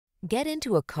Get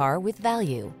into a car with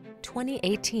value.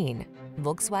 2018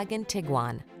 Volkswagen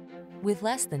Tiguan. With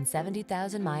less than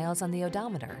 70,000 miles on the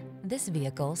odometer, this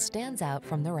vehicle stands out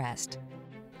from the rest.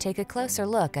 Take a closer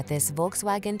look at this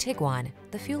Volkswagen Tiguan,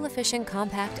 the fuel-efficient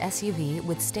compact SUV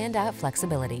with standout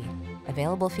flexibility.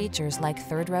 Available features like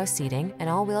third-row seating and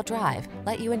all-wheel drive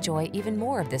let you enjoy even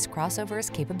more of this crossover's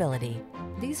capability.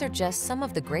 These are just some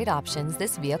of the great options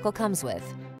this vehicle comes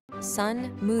with: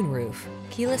 sun, moonroof,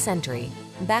 keyless entry,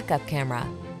 backup camera,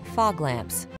 fog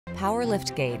lamps, power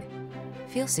liftgate.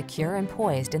 Feel secure and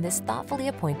poised in this thoughtfully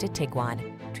appointed Tiguan.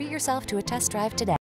 Treat yourself to a test drive today.